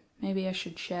not though. Maybe I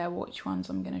should share which ones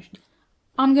I'm going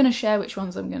to share which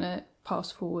ones I'm going to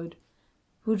pass forward.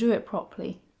 We'll do it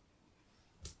properly.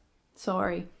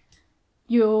 Sorry,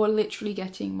 you're literally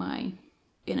getting my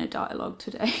inner dialogue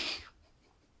today.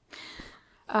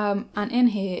 And in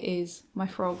here is my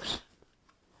frogged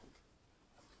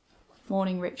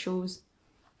Morning Rituals.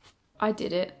 I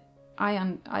did it.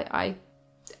 I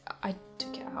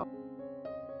took it out.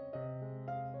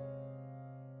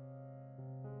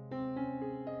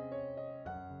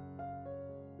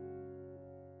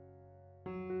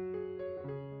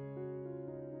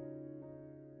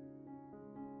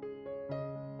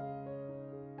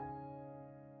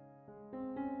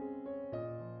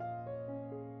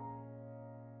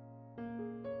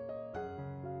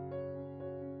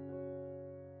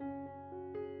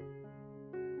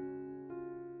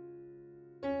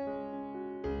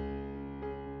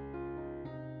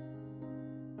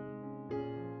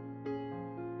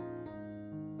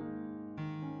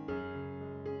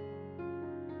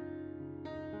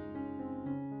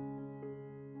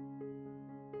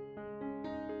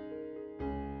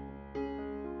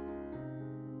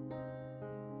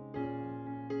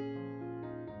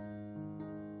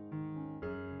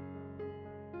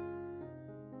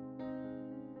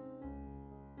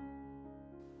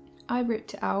 I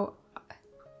ripped it out.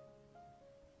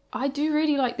 I do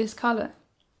really like this colour,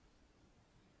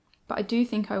 but I do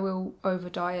think I will over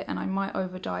dye it, and I might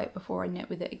over dye it before I knit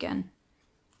with it again.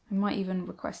 I might even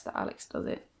request that Alex does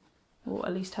it, or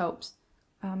at least helps,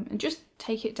 and just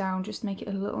take it down, just make it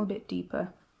a little bit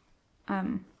deeper.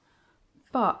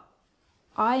 But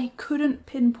I couldn't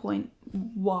pinpoint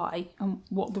why and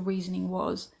what the reasoning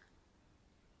was.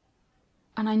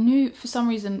 And I knew for some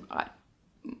reason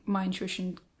my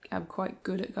intuition, I'm quite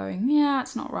good at going, yeah,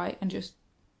 it's not right, and just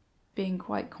being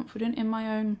quite confident in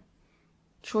my own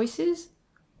choices.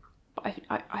 But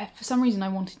I for some reason I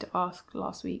wanted to ask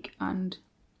last week, and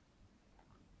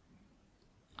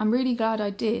I'm really glad I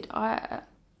did.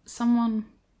 Someone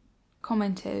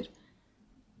commented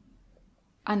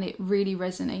and it really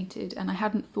resonated, and I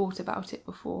hadn't thought about it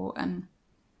before, and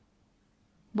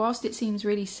whilst it seems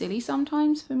really silly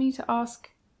sometimes for me to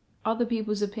ask other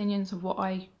people's opinions of what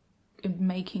I am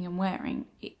making and wearing,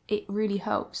 it really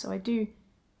helps. So I do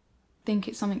think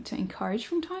it's something to encourage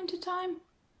from time to time.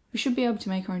 We should be able to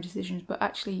make our own decisions, but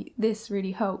actually this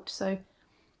really helped. So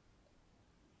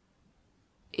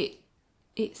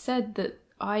it said that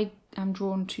I am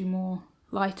drawn to more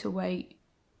lighter weight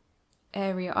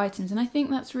area items, and I think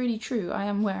that's really true. I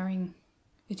am wearing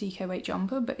a DK weight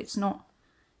jumper, but it's not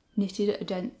knitted at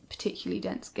a particularly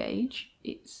dense gauge.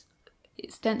 It's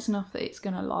dense enough that it's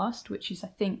going to last, which is, I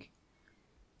think,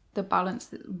 the balance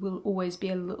that will always be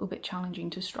a little bit challenging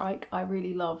to strike. I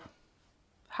really love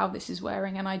how this is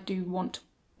wearing, and I do want to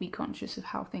be conscious of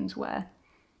how things wear.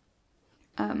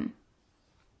 But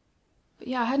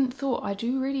yeah, I hadn't thought. I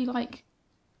do really like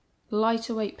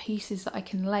lighter weight pieces that I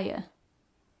can layer.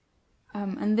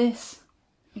 And this,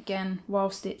 again,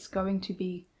 whilst it's going to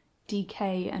be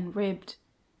DK and ribbed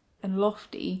and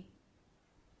lofty,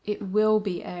 it will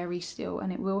be airy still,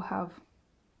 and it will have.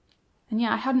 And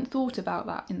yeah, I hadn't thought about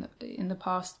that in the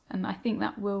past, and I think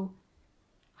that will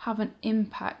have an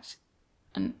impact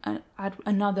and add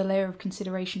another layer of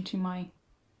consideration to my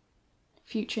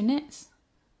future knits.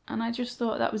 And I just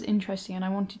thought that was interesting, and I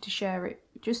wanted to share it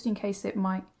just in case it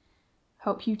might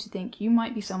help you to think. You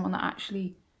might be someone that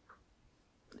actually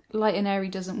light and airy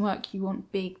doesn't work. You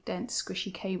want big, dense,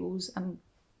 squishy cables, and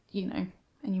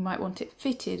and you might want it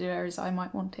fitted, whereas I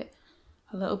might want it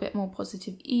a little bit more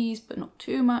positive ease, but not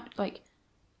too much. Like,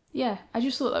 yeah, I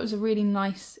just thought that was a really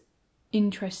nice,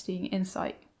 interesting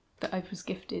insight that I was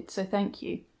gifted. So thank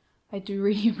you. I do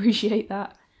really appreciate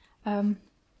that.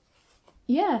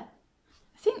 Yeah,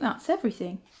 I think that's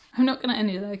everything. I'm not going to end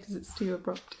it there because it's too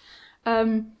abrupt.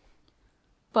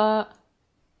 But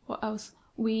what else?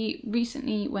 We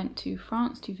recently went to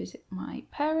France to visit my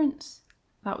parents.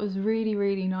 That was really,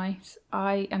 really nice.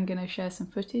 I am going to share some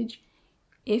footage.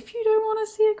 If you don't want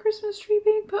to see a Christmas tree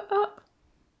being put up,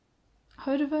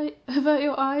 avert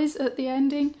your eyes at the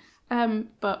ending.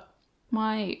 But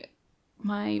my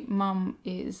mum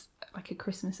is like a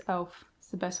Christmas elf. It's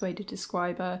the best way to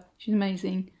describe her. She's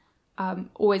amazing.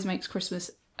 Always makes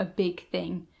Christmas a big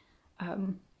thing,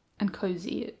 and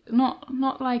cozy.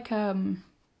 Not like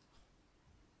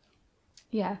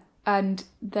yeah. And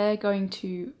they're going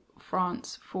to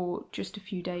France for just a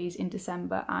few days in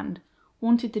December, and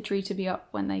wanted the tree to be up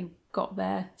when they got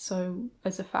there. So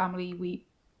as a family, we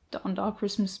donned our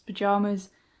Christmas pyjamas.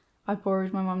 I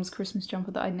borrowed my mum's Christmas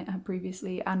jumper that I knit her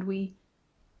previously, and we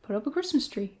put up a Christmas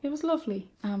tree. It was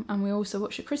lovely. And we also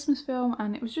watched a Christmas film,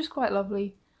 and it was just quite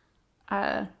lovely.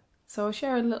 So I'll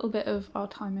share a little bit of our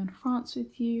time in France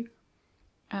with you.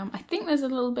 I think there's a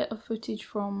little bit of footage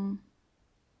from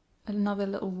another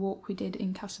little walk we did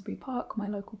in Castlebury Park, my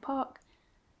local park.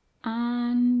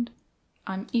 And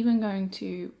I'm even going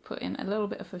to put in a little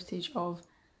bit of footage of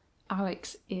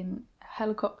Alex in a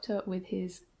helicopter with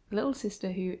his little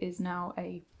sister, who is now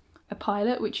a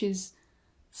pilot, which is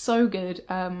so good.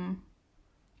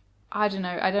 I don't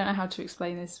know how to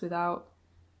explain this without...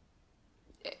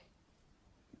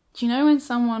 Do you know when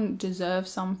someone deserves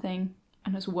something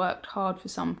and has worked hard for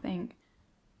something,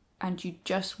 and you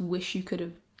just wish you could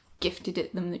have gifted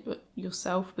it them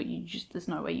yourself, but there's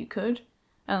no way you could,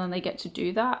 and then they get to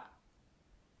do that,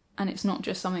 and it's not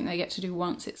just something they get to do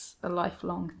once, it's a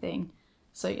lifelong thing.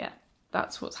 So yeah,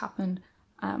 that's what's happened.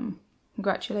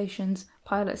 Congratulations,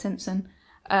 Pilot Simpson.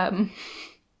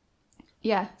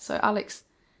 Yeah, so Alex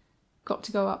got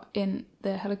to go up in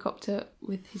the helicopter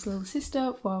with his little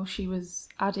sister while she was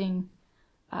adding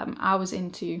hours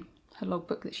into her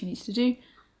logbook that she needs to do,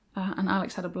 and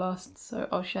Alex had a blast, so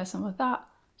I'll share some of that.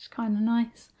 It's kind of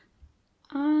nice.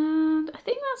 And I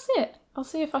think that's it. I'll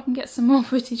see if I can get some more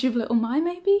footage of little Mai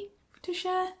maybe to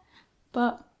share.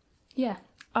 But yeah,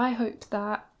 I hope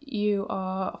that you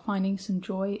are finding some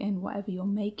joy in whatever you're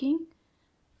making,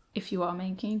 if you are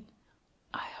making.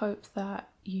 I hope that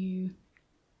you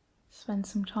spend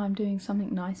some time doing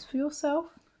something nice for yourself,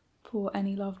 for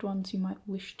any loved ones you might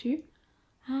wish to,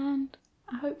 and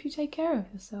I hope you take care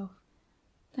of yourself.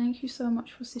 Thank you so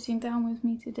much for sitting down with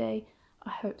me today. I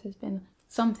hope there's been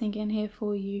something in here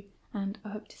for you, and I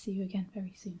hope to see you again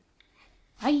very soon.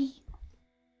 Bye!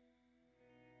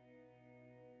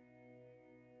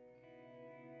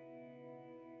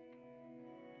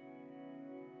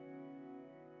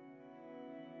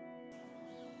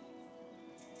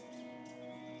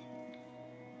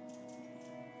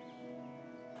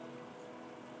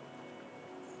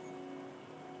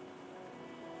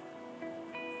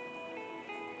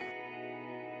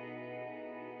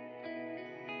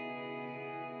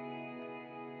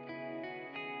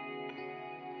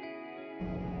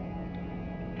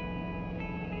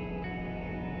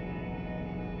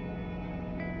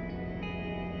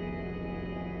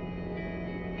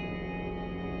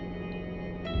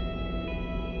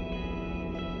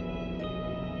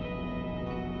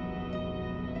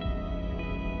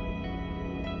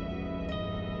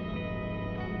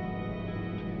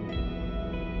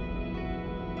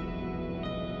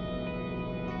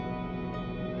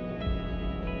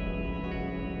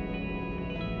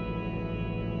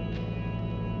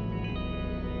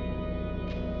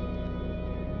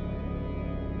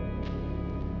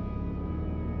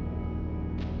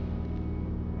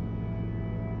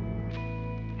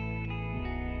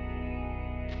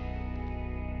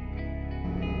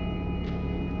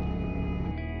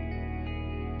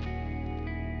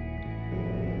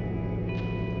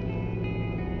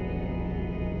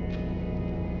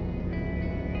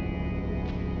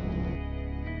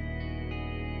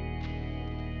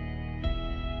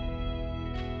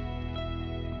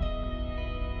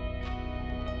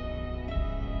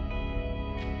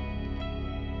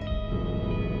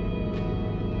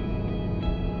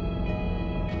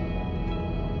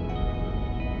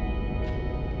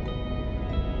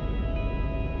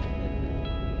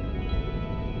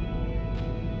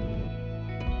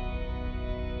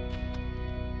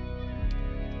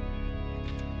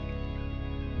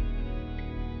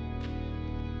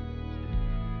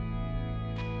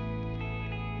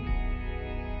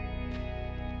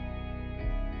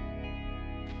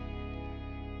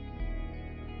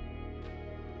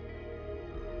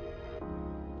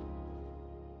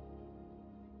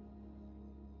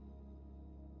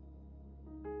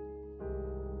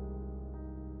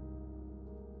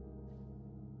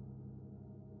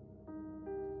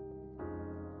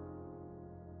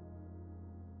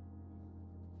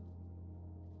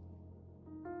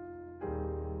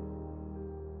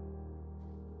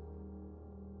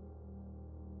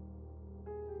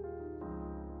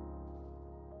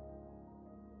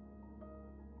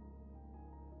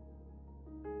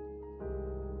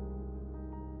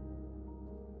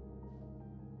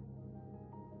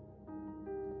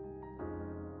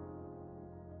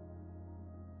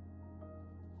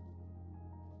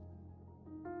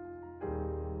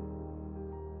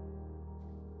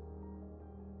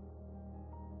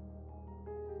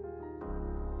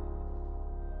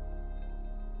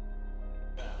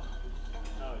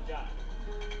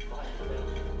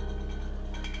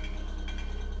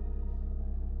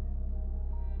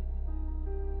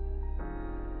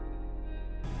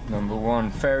 Number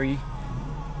 1 ferry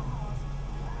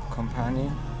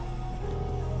companion.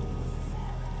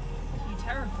 You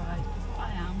terrified?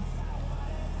 I am.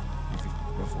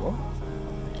 Of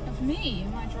what? Of me?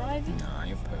 Am I driving? Nah,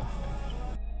 you're perfect.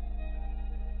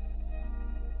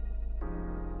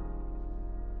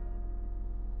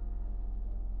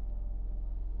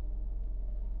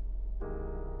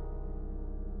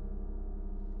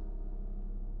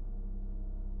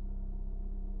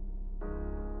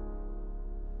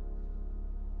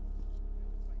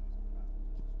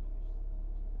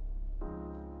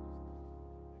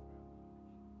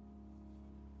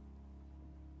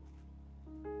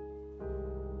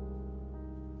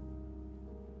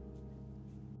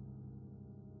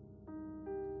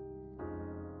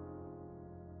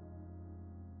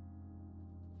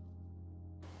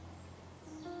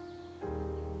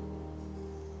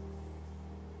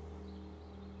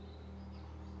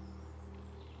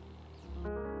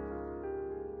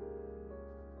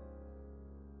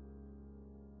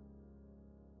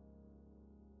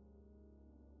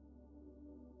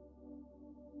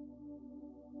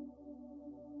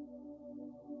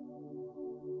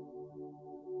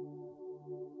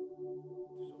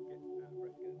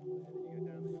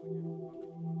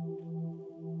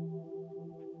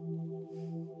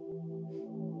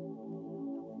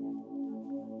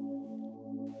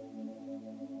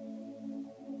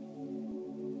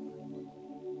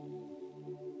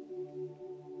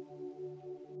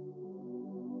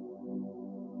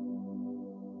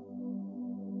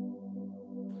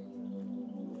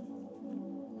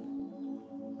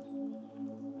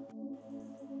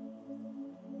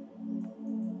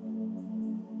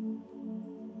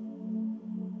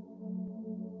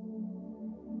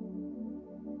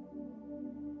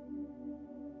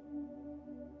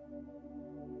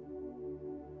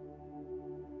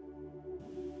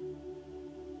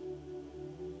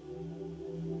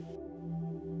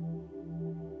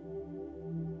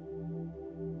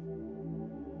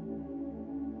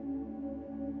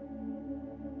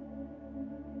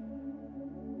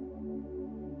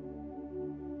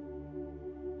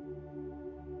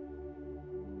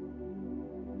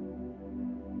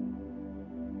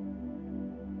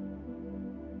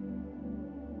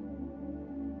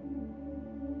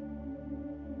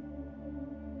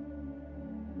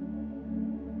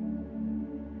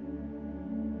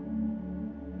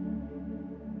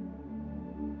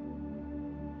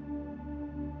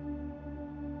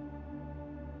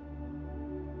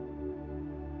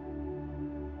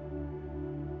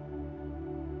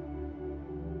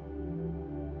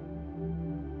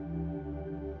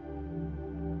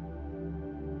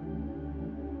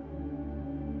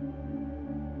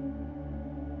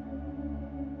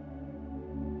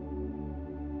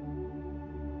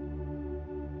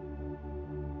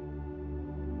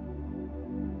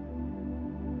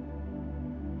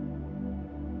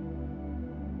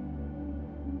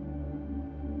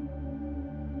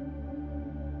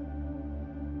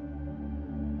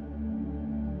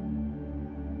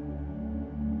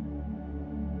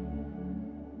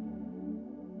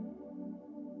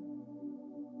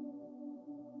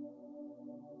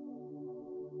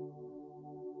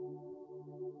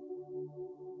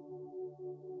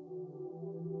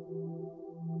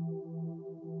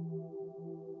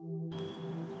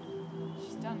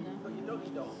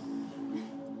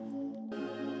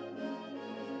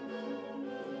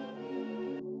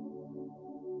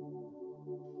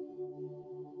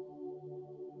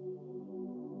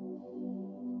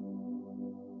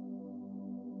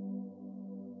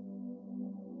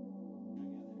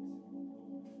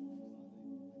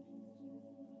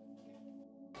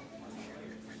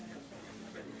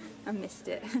 I missed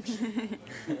it.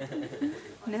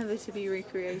 Never to be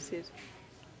recreated.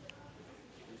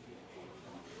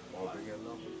 I'll bring it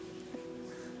along.